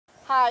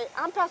Hi,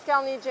 I'm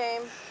Pascale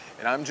Nejaime.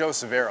 And I'm Joe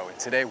Severo, and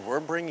today we're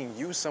bringing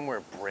you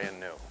somewhere brand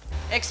new.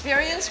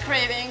 Experience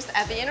Cravings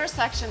at the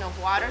intersection of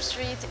Water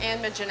Street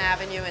and Migeon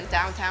Avenue in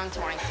downtown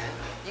Torrington.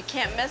 You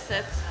can't miss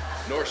it.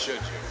 Nor should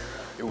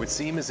you. It would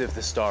seem as if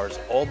the stars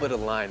all but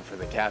aligned for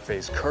the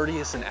cafe's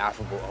courteous and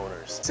affable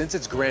owners. Since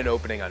its grand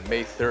opening on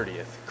May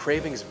 30th,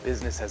 Cravings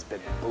business has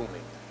been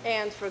booming.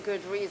 And for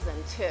good reason,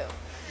 too.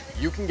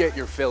 You can get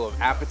your fill of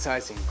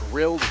appetizing,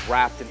 grilled,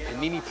 wrapped, and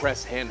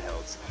panini-pressed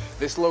handhelds.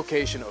 This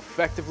location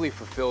effectively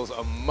fulfills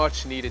a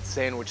much-needed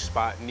sandwich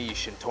spot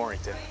niche in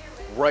Torrington,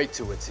 right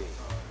to a T.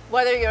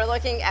 Whether you're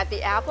looking at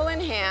the apple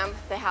and ham,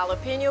 the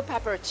jalapeno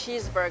pepper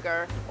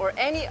cheeseburger, or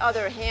any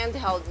other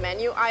handheld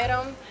menu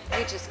item,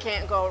 you just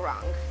can't go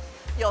wrong.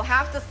 You'll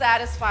have to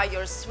satisfy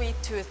your sweet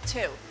tooth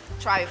too.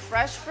 Try a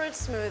fresh fruit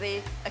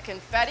smoothie, a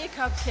confetti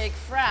cupcake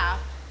frap,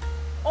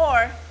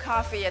 or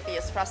coffee at the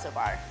espresso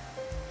bar.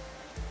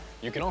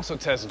 You can also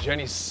test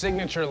Jenny's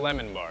signature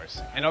lemon bars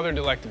and other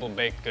delectable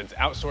baked goods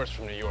outsourced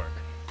from New York.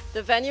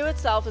 The venue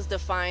itself is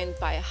defined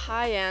by a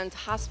high-end,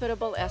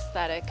 hospitable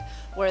aesthetic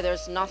where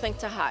there's nothing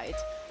to hide.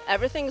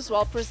 Everything's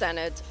well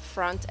presented,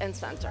 front and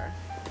center.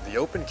 The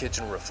open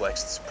kitchen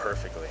reflects this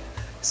perfectly.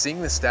 Seeing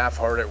the staff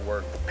hard at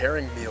work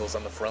preparing meals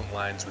on the front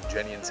lines with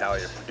Jenny and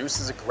Talia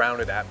produces a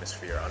grounded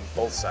atmosphere on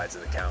both sides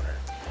of the counter.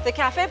 The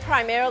cafe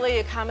primarily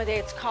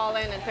accommodates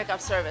call-in and pickup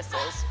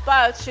services,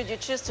 but should you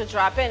choose to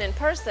drop in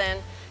person,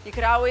 you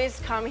could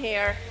always come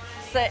here,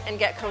 sit and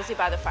get cozy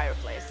by the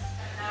fireplace.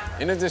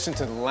 In addition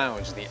to the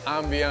lounge, the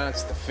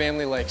ambiance, the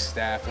family-like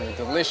staff, and the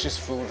delicious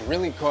food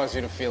really cause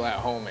you to feel at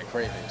home at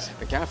Cravings.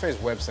 The cafe's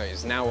website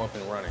is now up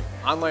and running.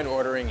 Online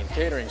ordering and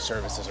catering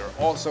services are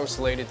also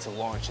slated to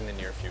launch in the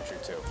near future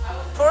too.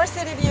 For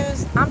City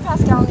Views, I'm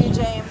Pascale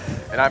Nejaime.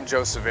 And I'm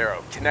Joe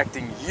Severo,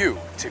 connecting you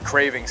to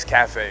Cravings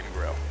Cafe and Grill.